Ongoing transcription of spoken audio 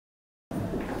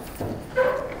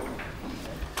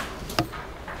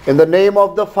In the name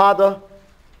of the Father,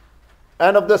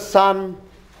 and of the Son,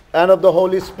 and of the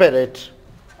Holy Spirit.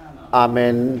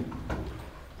 Amen.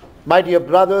 My dear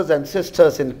brothers and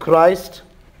sisters in Christ,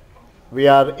 we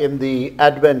are in the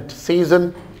Advent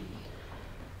season,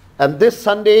 and this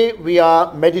Sunday we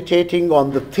are meditating on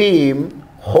the theme,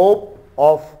 Hope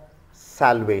of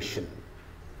Salvation.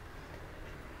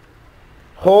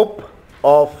 Hope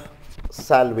of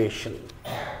salvation.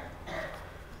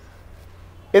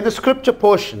 In the scripture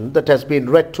portion that has been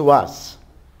read to us,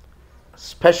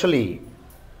 especially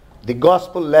the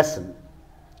gospel lesson,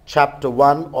 chapter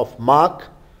 1 of Mark,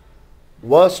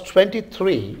 verse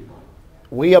 23,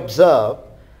 we observe,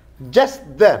 just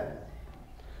then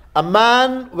a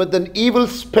man with an evil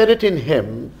spirit in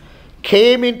him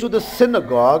came into the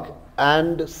synagogue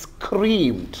and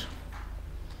screamed.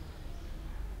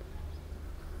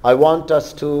 I want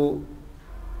us to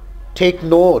take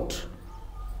note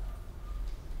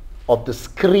of the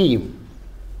scream,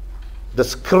 the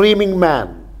screaming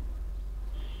man.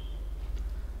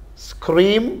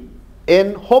 Scream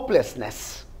in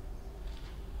hopelessness.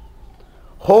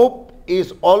 Hope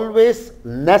is always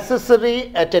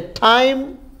necessary at a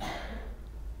time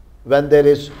when there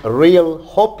is real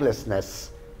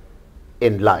hopelessness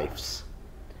in lives.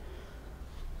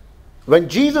 When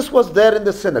Jesus was there in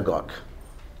the synagogue,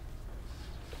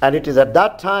 and it is at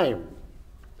that time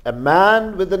a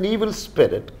man with an evil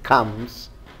spirit comes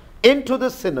into the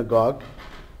synagogue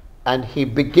and he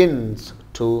begins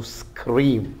to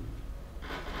scream.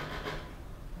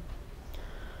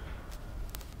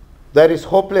 There is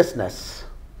hopelessness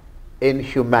in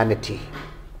humanity.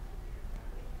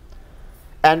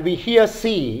 And we here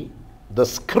see the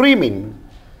screaming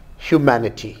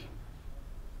humanity.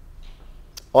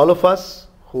 All of us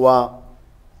who are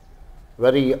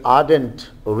very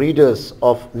ardent readers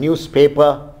of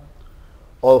newspaper,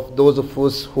 of those of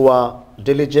us who are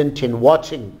diligent in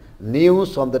watching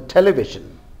news on the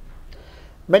television,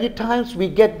 many times we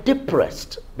get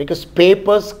depressed because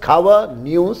papers cover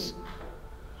news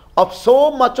of so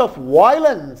much of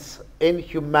violence in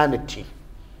humanity.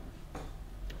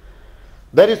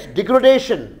 There is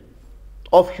degradation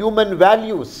of human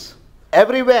values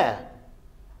everywhere.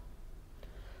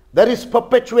 There is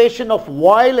perpetuation of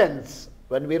violence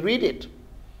when we read it,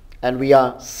 and we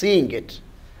are seeing it.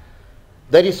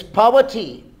 There is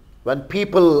poverty when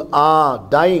people are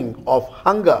dying of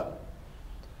hunger.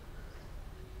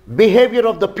 Behavior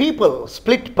of the people,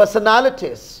 split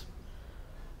personalities.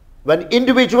 When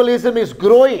individualism is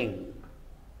growing,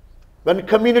 when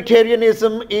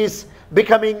communitarianism is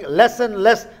becoming less and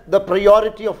less the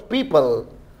priority of people,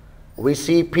 we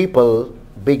see people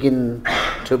begin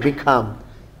to become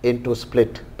into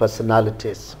split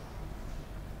personalities.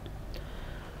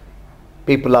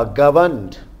 People are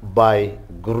governed by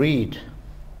greed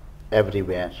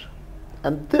everywhere,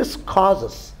 and this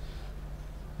causes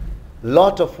a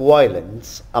lot of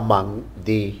violence among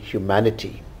the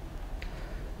humanity.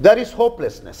 There is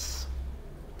hopelessness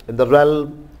in the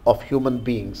realm of human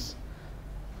beings,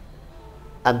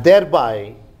 and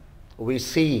thereby we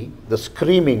see the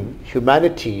screaming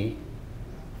humanity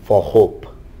for hope,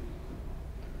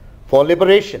 for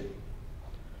liberation,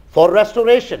 for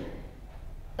restoration,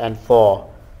 and for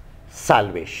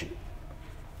salvation.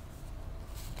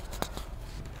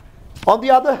 On the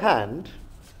other hand,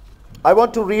 I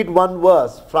want to read one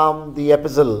verse from the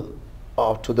epistle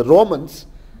to the Romans,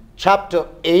 chapter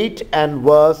 8 and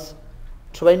verse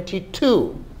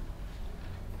 22.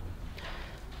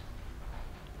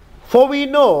 For we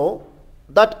know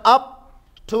that up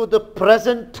to the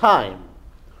present time,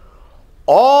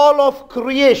 all of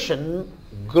creation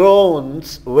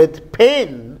groans with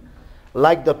pain,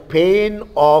 like the pain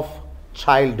of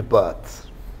childbirth.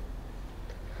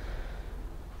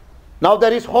 Now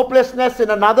there is hopelessness in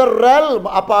another realm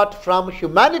apart from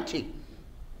humanity.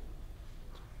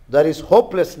 There is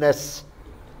hopelessness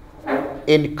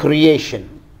in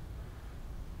creation.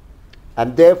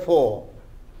 And therefore,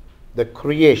 the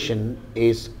creation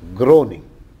is groaning.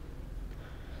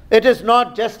 It is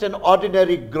not just an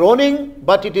ordinary groaning,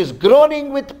 but it is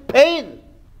groaning with pain.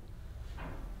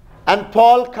 And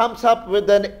Paul comes up with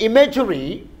an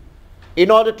imagery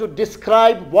in order to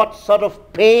describe what sort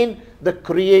of pain the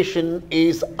creation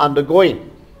is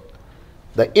undergoing.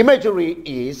 The imagery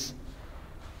is,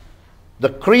 the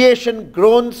creation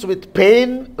groans with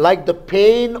pain like the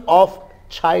pain of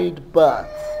childbirth.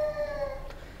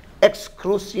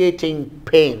 Excruciating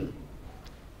pain.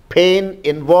 Pain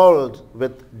involved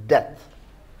with death.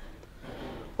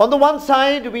 On the one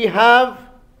side, we have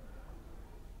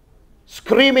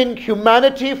screaming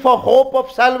humanity for hope of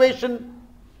salvation,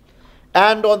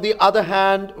 and on the other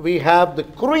hand, we have the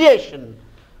creation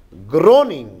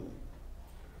groaning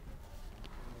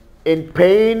in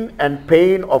pain and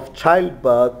pain of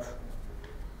childbirth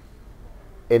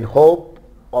in hope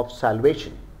of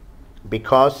salvation,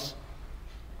 because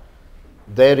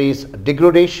there is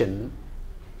degradation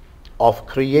of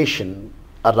creation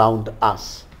around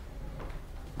us.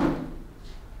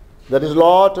 There is a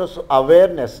lot of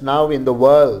awareness now in the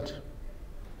world.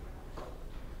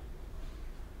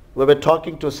 We were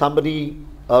talking to somebody,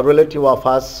 a relative of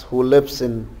us who lives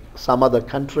in some other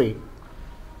country,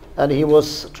 and he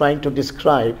was trying to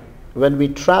describe when we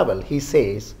travel. He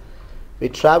says we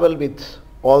travel with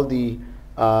all the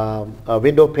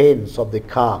window panes of the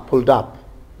car pulled up,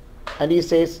 and he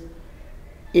says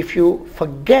if you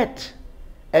forget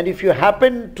and if you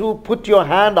happen to put your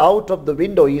hand out of the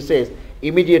window, he says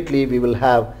immediately we will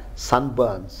have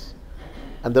sunburns.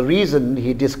 And the reason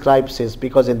he describes is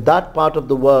because in that part of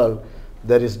the world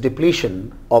there is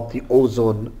depletion of the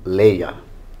ozone layer.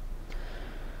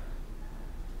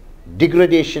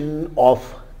 Degradation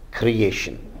of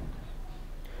creation.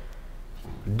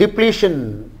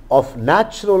 Depletion of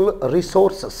natural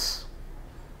resources.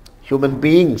 Human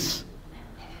beings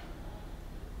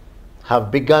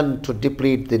have begun to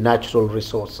deplete the natural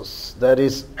resources. There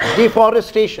is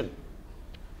deforestation.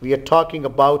 We are talking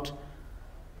about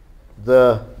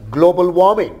the global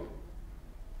warming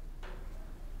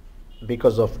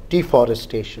because of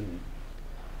deforestation.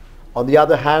 On the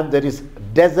other hand, there is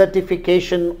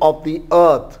desertification of the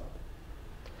earth.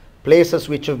 Places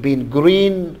which have been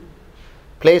green,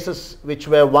 places which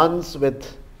were once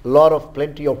with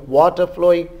plenty of water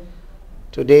flowing,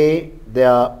 today they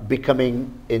are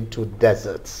becoming into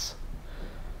deserts.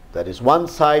 There is one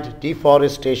side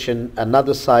deforestation,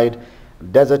 another side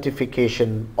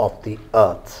desertification of the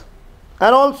earth.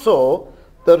 And also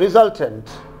the resultant,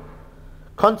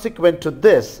 consequent to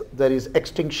this, there is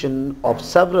extinction of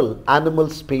several animal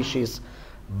species,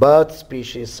 bird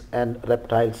species and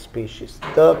reptile species.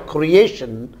 The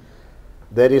creation,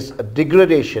 there is a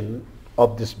degradation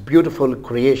of this beautiful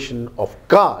creation of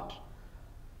God.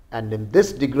 And in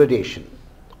this degradation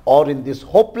or in this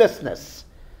hopelessness,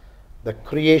 the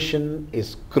creation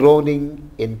is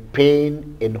groaning in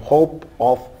pain in hope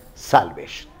of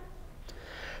salvation.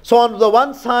 So on the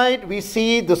one side we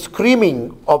see the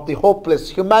screaming of the hopeless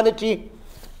humanity,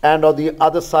 and on the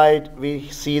other side we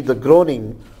see the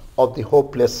groaning of the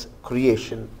hopeless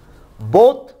creation,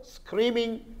 both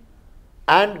screaming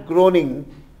and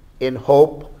groaning in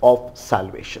hope of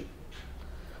salvation.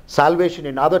 Salvation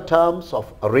in other terms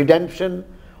of redemption,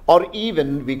 or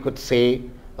even we could say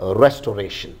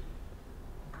restoration.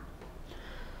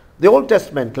 The Old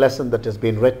Testament lesson that has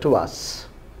been read to us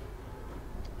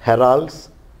heralds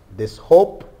this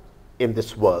hope in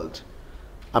this world.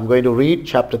 I'm going to read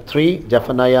chapter 3,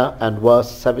 Zephaniah, and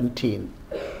verse 17.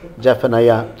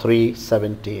 Zephaniah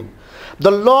 3:17.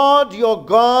 The Lord your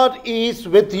God is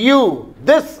with you.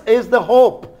 This is the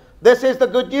hope. This is the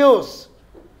good news.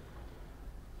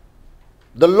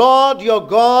 The Lord your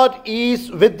God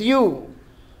is with you.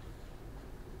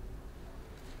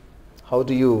 How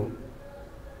do you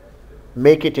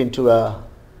make it into a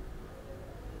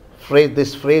phrase,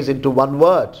 this phrase into one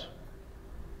word?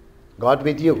 God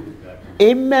with you.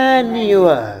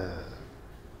 Emmanuel.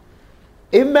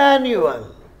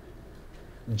 Emmanuel.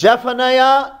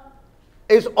 Zephaniah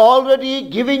is already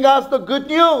giving us the good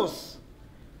news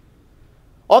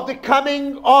of the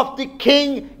coming of the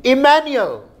King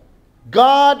Emmanuel.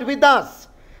 God with us.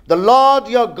 The Lord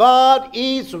your God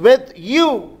is with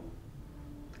you.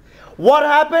 What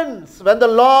happens when the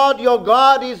Lord your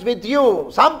God is with you?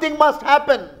 Something must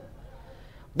happen.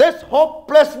 This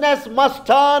hopelessness must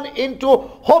turn into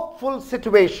hopeful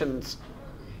situations,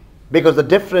 because the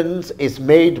difference is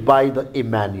made by the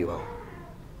Emmanuel,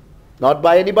 not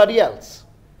by anybody else.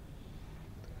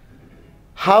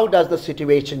 How does the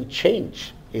situation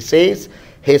change? He says,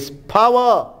 His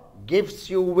power gives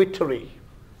you victory.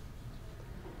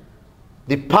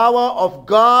 The power of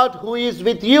God who is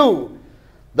with you,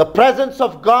 the presence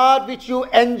of God which you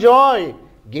enjoy,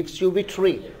 gives you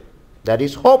victory. That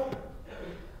is hope.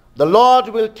 The Lord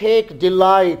will take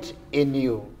delight in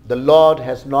you. The Lord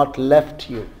has not left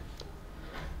you.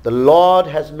 The Lord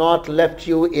has not left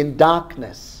you in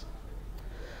darkness.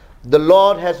 The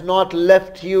Lord has not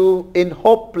left you in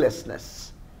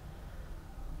hopelessness.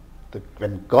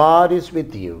 When God is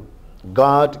with you,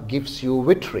 God gives you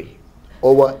victory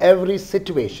over every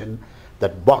situation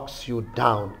that bogs you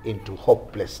down into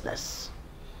hopelessness.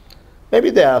 Maybe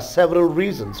there are several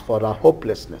reasons for our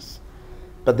hopelessness,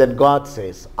 but then God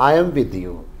says, I am with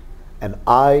you and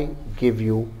I give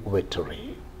you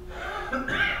victory.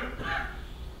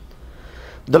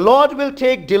 The Lord will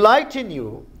take delight in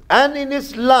you And in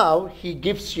His love, He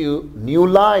gives you new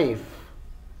life.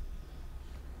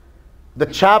 The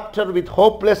chapter with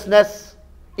hopelessness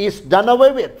is done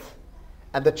away with,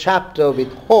 and the chapter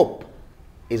with hope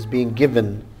is being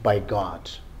given by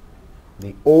God.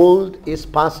 The old is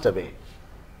passed away,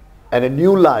 and a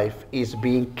new life is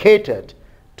being catered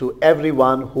to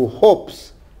everyone who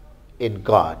hopes in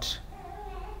God.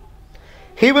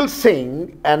 He will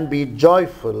sing and be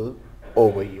joyful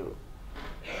over you.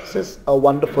 This is a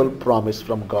wonderful promise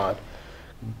from God.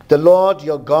 The Lord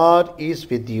your God is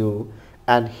with you,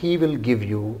 and He will give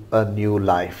you a new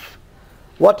life.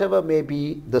 Whatever may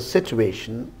be the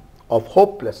situation of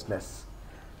hopelessness,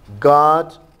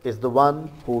 God is the one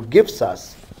who gives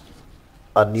us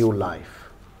a new life.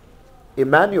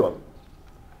 Emmanuel.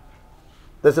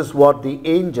 This is what the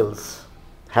angels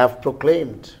have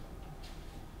proclaimed.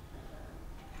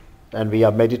 And we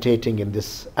are meditating in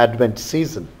this Advent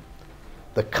season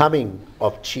the coming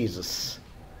of Jesus.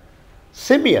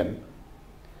 Simeon,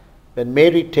 when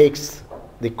Mary takes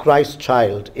the Christ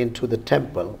child into the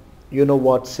temple, you know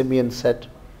what Simeon said?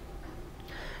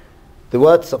 The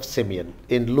words of Simeon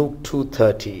in Luke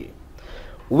 2:30.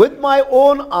 With my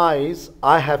own eyes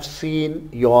I have seen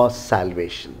your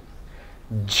salvation.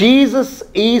 Jesus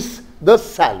is the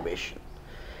salvation.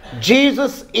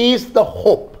 Jesus is the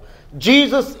hope.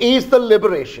 Jesus is the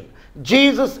liberation.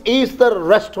 Jesus is the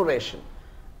restoration.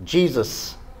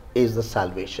 Jesus is the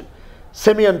salvation.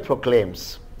 Simeon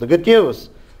proclaims the good news.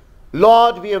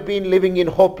 Lord, we have been living in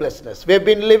hopelessness. We have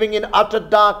been living in utter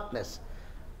darkness.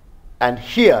 And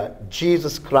here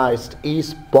Jesus Christ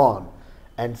is born.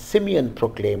 And Simeon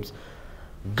proclaims,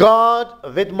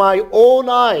 God, with my own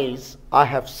eyes, I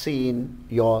have seen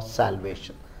your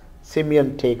salvation.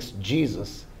 Simeon takes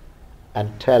Jesus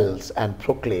and tells and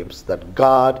proclaims that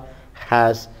God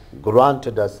has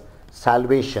granted us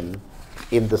salvation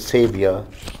in the Savior,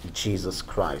 Jesus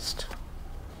Christ.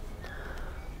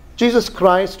 Jesus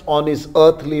Christ, on His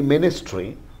earthly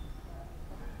ministry,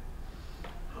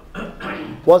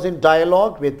 was in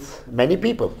dialogue with many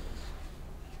people.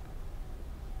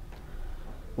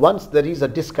 Once there is a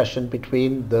discussion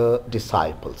between the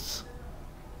disciples.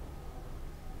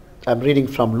 I'm reading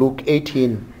from Luke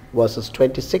 18, verses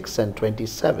 26 and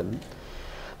 27.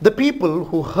 The people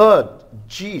who heard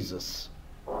Jesus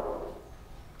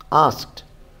asked,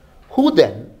 who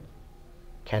then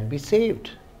can be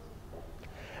saved?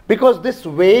 Because this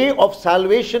way of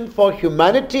salvation for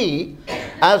humanity,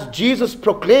 as Jesus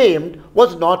proclaimed,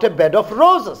 was not a bed of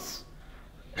roses.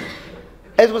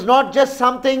 It was not just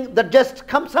something that just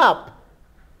comes up.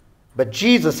 But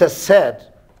Jesus has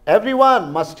said,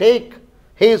 everyone must take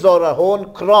his or her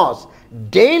own cross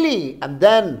daily and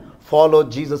then follow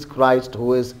Jesus Christ,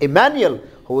 who is Emmanuel,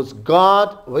 who is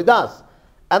God with us.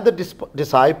 And the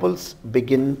disciples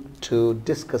begin to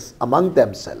discuss among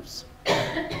themselves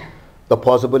the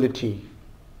possibility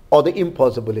or the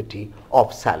impossibility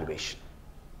of salvation.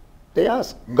 They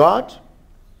ask, God,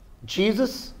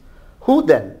 Jesus, who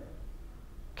then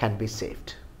can be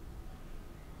saved?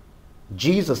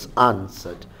 Jesus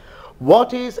answered,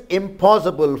 what is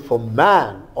impossible for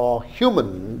man or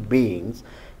human beings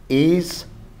is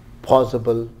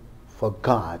possible for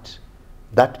God.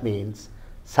 That means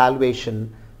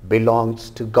salvation belongs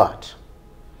to God.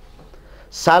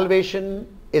 Salvation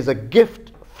is a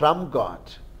gift from God.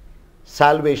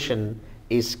 Salvation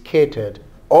is catered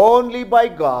only by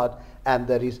God, and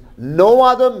there is no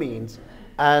other means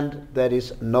and there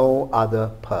is no other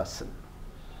person.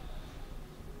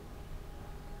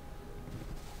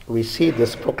 We see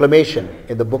this proclamation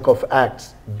in the book of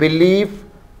Acts. Believe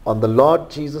on the Lord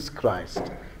Jesus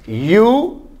Christ.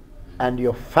 You and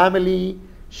your family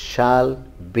shall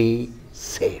be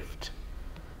saved.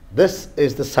 This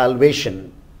is the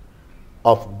salvation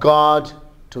of God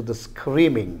to the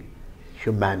screaming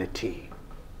humanity.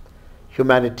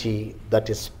 Humanity that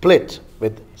is split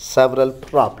with several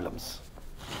problems.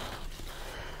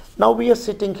 Now we are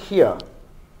sitting here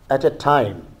at a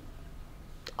time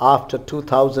after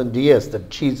 2000 years that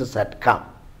Jesus had come.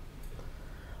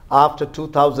 After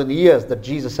 2000 years that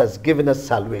Jesus has given us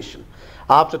salvation.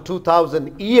 After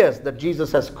 2000 years that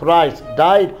Jesus as Christ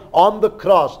died on the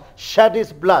cross, shed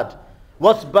his blood,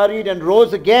 was buried and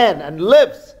rose again and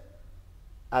lives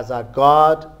as our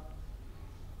God,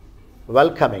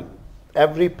 welcoming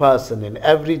every person in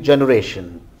every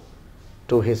generation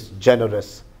to his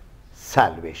generous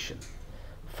salvation,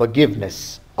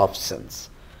 forgiveness of sins.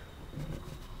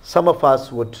 Some of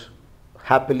us would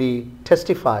happily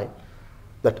testify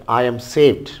that I am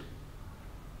saved.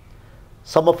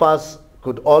 Some of us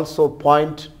could also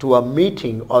point to a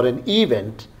meeting or an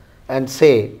event and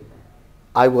say,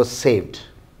 I was saved.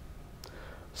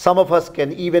 Some of us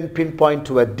can even pinpoint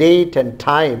to a date and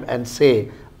time and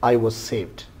say, I was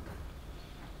saved.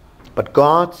 But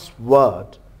God's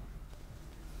word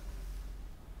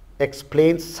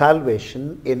explains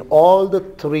salvation in all the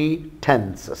three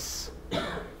tenses.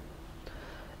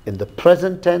 In the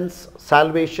present tense,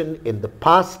 salvation; in the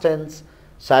past tense,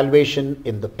 salvation;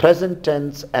 in the present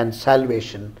tense, and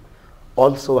salvation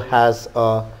also has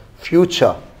a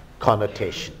future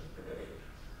connotation.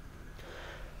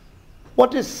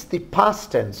 What is the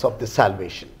past tense of the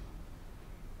salvation?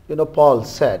 Paul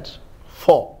said,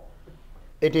 "For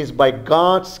it is by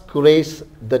God's grace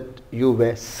that you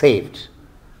were saved,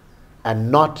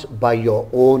 and not by your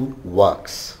own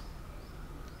works."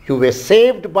 You were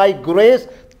saved by grace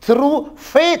through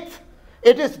faith.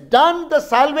 It is done. The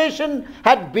salvation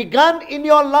had begun in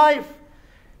your life.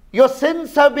 Your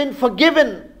sins have been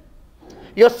forgiven.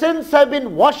 Your sins have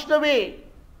been washed away.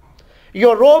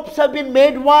 Your robes have been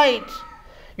made white.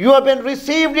 You have been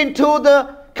received into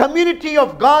the community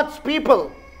of God's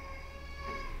people.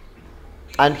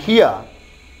 And here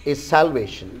is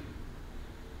salvation.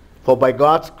 For by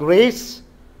God's grace,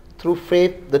 through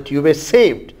faith, that you were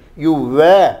saved. You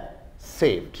were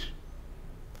saved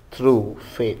through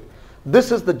faith.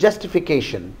 This is the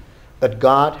justification that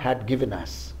God had given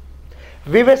us.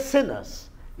 We were sinners,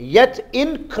 yet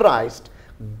in Christ,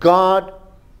 God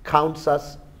counts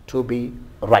us to be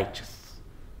righteous.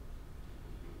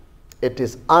 It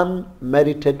is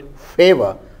unmerited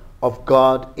favor of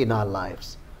God in our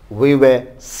lives. We were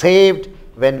saved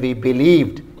when we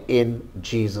believed in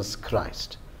Jesus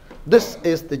Christ. This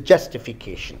is the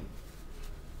justification.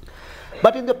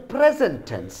 But in the present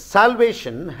tense,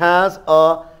 salvation has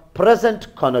a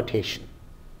present connotation.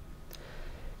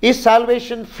 Is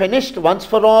salvation finished once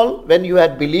for all when you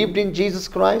had believed in Jesus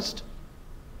Christ?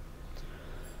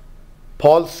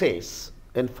 Paul says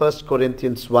in 1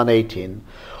 Corinthians 1:18,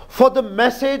 "For the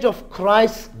message of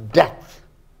Christ's death,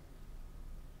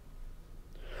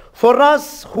 for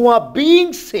us who are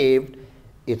being saved,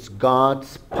 it's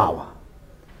God's power."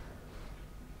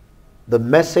 The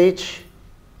message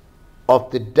of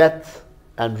the death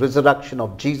and resurrection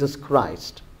of Jesus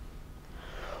Christ.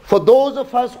 For those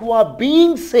of us who are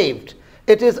being saved,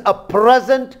 it is a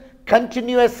present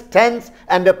continuous tense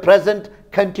and a present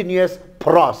continuous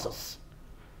process.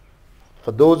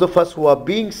 For those of us who are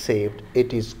being saved,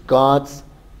 it is God's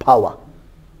power.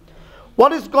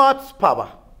 What is God's power?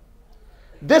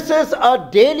 This is a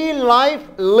daily life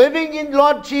living in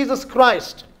Lord Jesus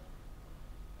Christ.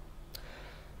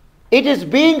 It is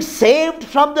being saved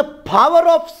from the power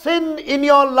of sin in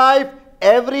your life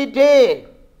every day.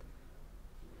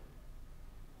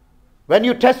 When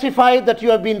you testify that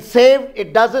you have been saved,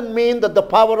 it doesn't mean that the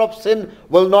power of sin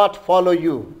will not follow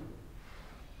you.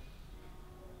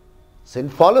 Sin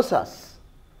follows us.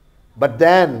 But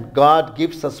then God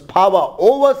gives us power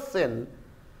over sin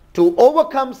to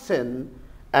overcome sin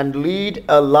and lead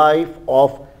a life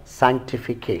of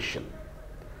sanctification.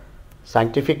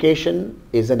 Sanctification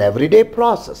is an everyday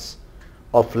process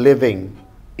of living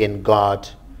in God,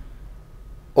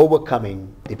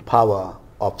 overcoming the power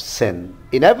of sin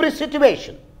in every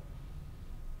situation.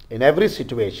 In every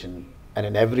situation and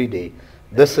in every day.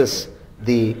 This is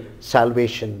the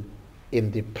salvation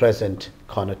in the present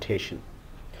connotation.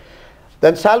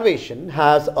 Then salvation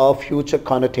has a future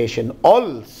connotation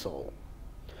also.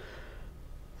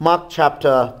 Mark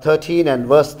chapter 13 and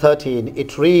verse 13,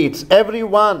 it reads,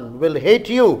 "Everyone will hate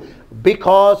you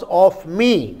because of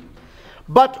me,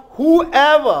 but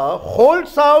whoever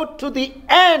holds out to the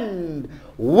end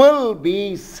will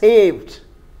be saved."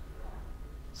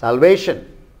 Salvation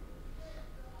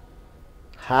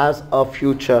has a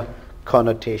future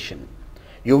connotation.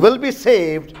 You will be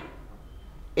saved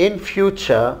in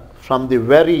future from the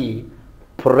very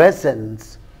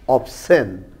presence of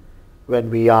sin when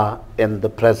we are in the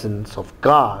presence of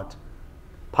God,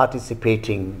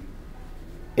 participating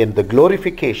in the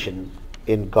glorification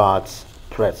in God's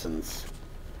presence.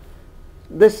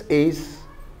 This is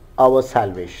our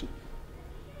salvation.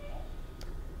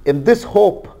 In this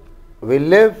hope we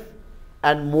live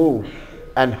and move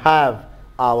and have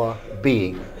our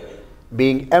being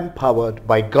empowered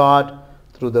by God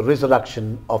through the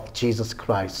resurrection of Jesus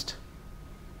Christ.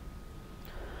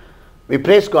 We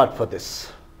praise God for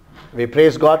this. We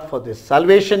praise God for this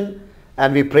salvation,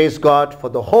 and we praise God for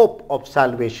the hope of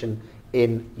salvation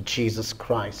in Jesus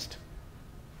Christ.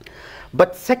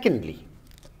 But secondly,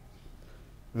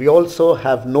 we also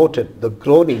have noted the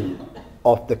groaning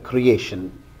of the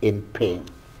creation in pain.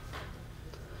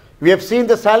 We have seen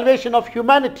the salvation of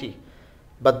humanity,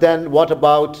 but then what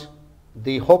about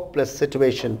the hopeless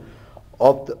situation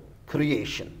of the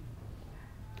creation?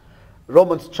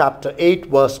 Romans chapter 8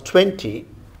 verse 20,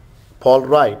 Paul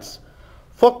writes,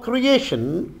 "For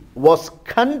creation was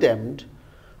condemned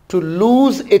to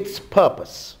lose its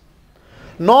purpose,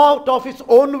 not of its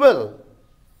own will,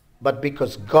 but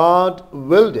because God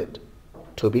willed it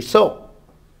to be so.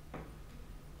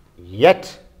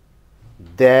 Yet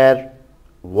there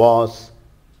was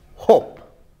hope."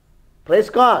 Praise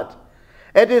God.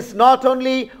 It is not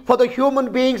only for the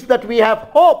human beings that we have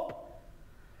hope.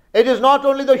 It is not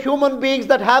only the human beings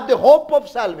that have the hope of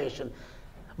salvation.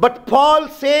 But Paul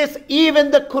says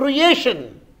even the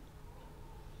creation,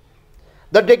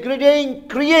 the degrading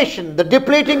creation, the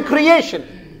depleting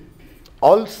creation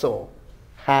also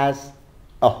has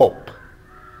a hope.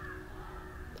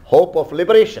 Hope of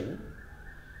liberation,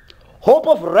 hope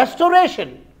of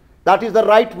restoration. That is the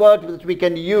right word which we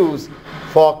can use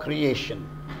for creation.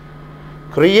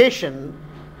 Creation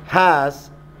has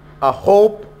a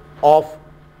hope of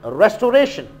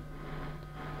restoration.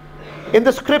 In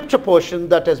the scripture portion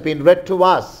that has been read to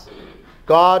us,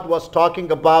 God was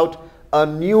talking about a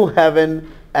new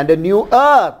heaven and a new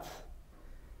earth.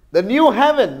 The new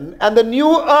heaven and the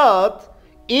new earth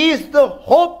is the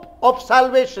hope of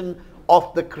salvation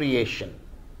of the creation.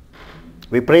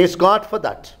 We praise God for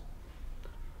that.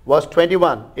 Verse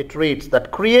 21, it reads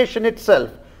that creation itself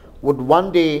would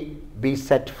one day be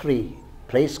set free.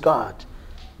 Praise God.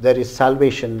 There is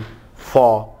salvation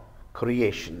for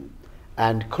creation,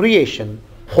 and creation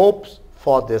hopes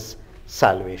for this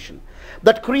salvation.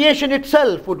 That creation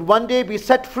itself would one day be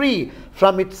set free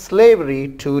from its slavery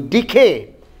to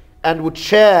decay and would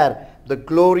share the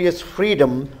glorious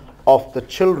freedom of the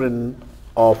children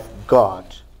of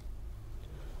God.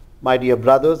 My dear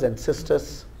brothers and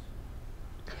sisters,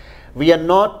 we are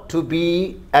not to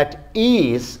be at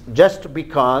ease just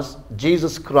because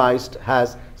Jesus Christ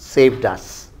has saved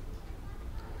us.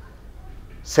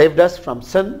 Saved us from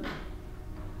sin,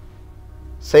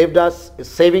 is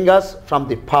saving us from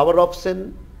the power of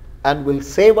sin, and will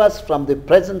save us from the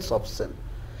presence of sin.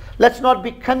 Let's not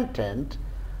be content,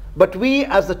 but we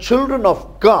as the children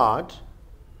of God,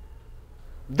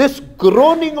 this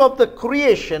groaning of the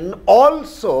creation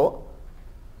also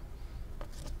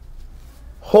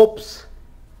hopes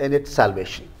in its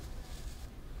salvation.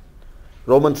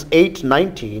 Romans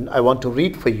 8:19, I want to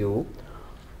read for you.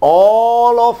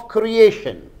 All of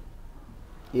creation,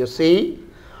 you see,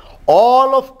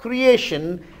 all of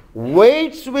creation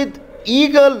waits with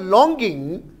eager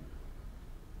longing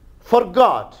for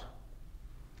God,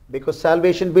 because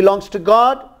salvation belongs to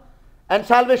God and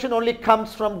salvation only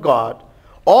comes from God.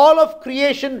 All of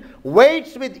creation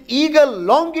waits with eager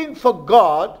longing for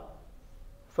God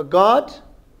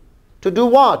to do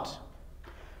what?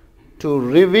 To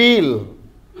reveal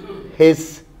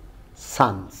his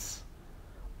sons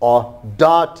or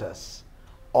daughters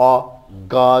or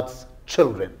God's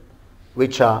children,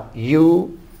 which are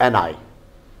you and I.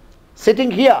 Sitting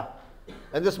here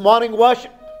in this morning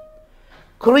worship,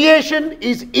 creation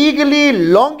is eagerly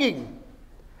longing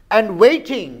and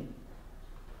waiting,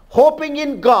 hoping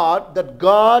in God that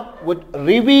God would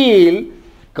reveal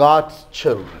God's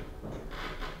children.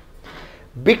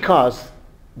 Because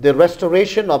the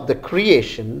restoration of the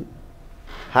creation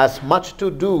has much to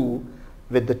do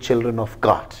with the children of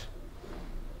God.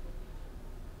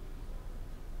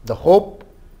 The hope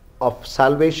of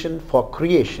salvation for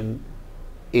creation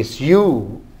is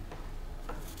you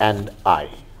and I.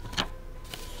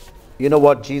 You know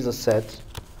what Jesus said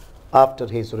after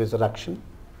his resurrection?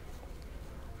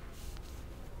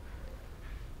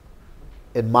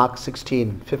 In Mark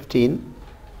 16:15,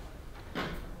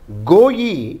 "Go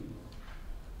ye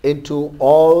into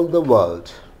all the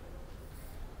world."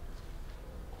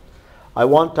 I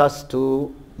want us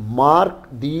to mark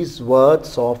these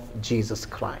words of Jesus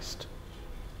Christ.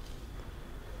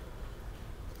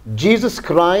 Jesus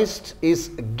Christ is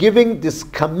giving this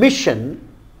commission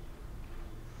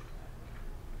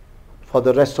for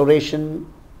the restoration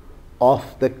of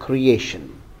the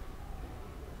creation,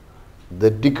 the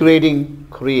degrading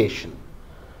creation,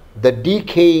 the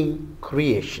decaying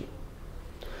creation.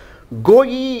 Go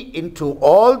ye into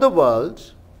all the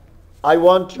world. I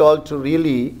want you all to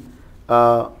really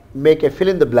make a fill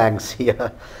in the blanks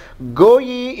here. Go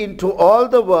ye into all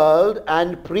the world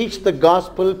and preach the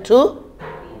gospel to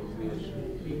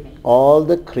all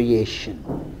the creation.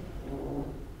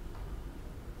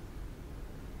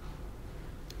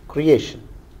 Creation.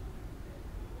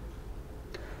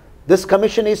 This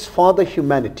commission is for the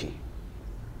humanity.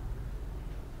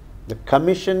 The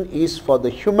commission is for the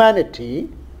humanity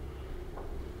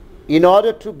in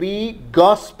order to be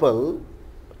gospel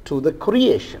to the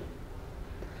creation.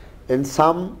 In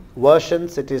some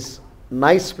versions it is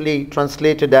nicely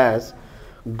translated as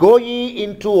Go ye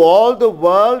into all the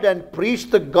world and preach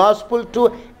the gospel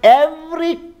to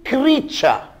every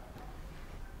creature.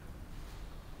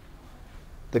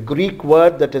 The Greek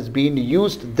word that has been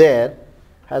used there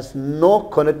has no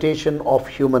connotation of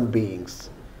human beings.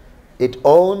 It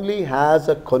only has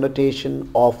a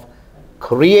connotation of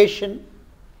creation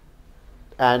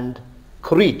and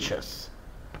creatures.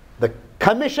 The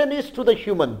commission is to the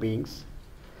human beings,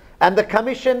 and the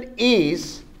commission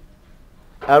is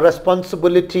a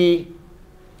responsibility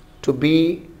to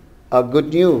be a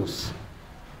good news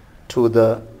to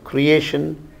the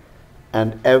creation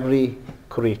and every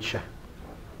creature.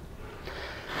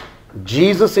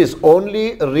 Jesus is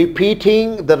only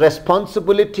repeating the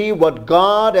responsibility what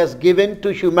God has given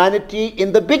to humanity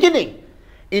in the beginning.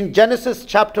 In Genesis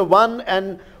chapter 1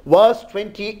 and verse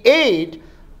 28,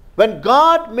 when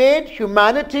God made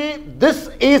humanity, this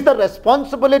is the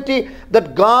responsibility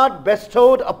that God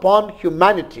bestowed upon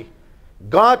humanity.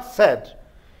 God said,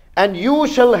 "And you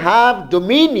shall have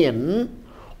dominion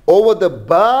over the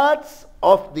birds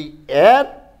of the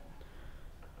air,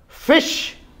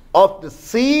 fish of the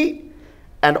sea,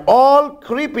 and all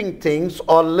creeping things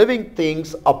or living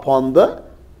things upon the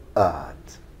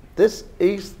earth." This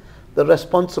is the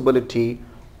responsibility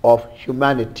of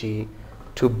humanity,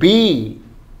 to be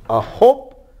a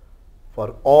hope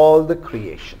for all the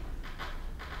creation.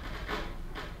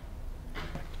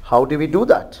 How do we do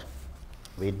that?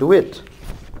 We do it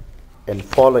in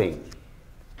following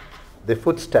the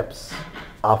footsteps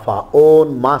of our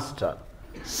own Master,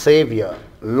 Savior,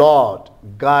 Lord,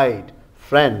 Guide,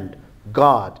 Friend,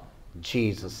 God,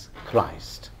 Jesus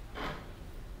Christ.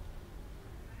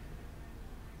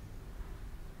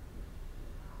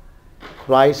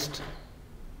 Christ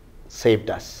saved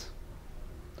us,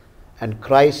 and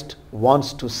Christ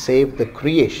wants to save the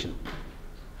creation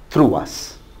through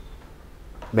us.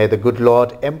 May the good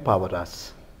Lord empower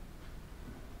us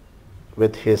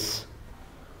with His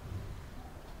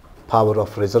power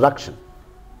of resurrection.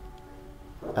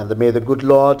 And may the good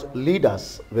Lord lead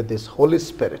us with His Holy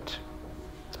Spirit,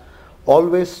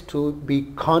 always to be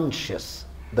conscious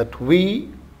that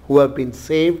we who have been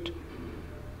saved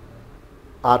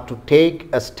are to take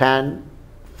a stand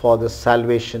for the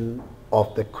salvation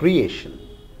of the creation,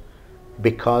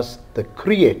 because the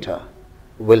Creator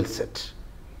wills it.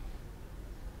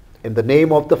 In the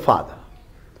name of the Father,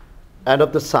 and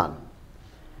of the Son,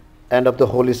 and of the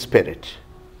Holy Spirit.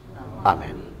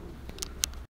 Amen.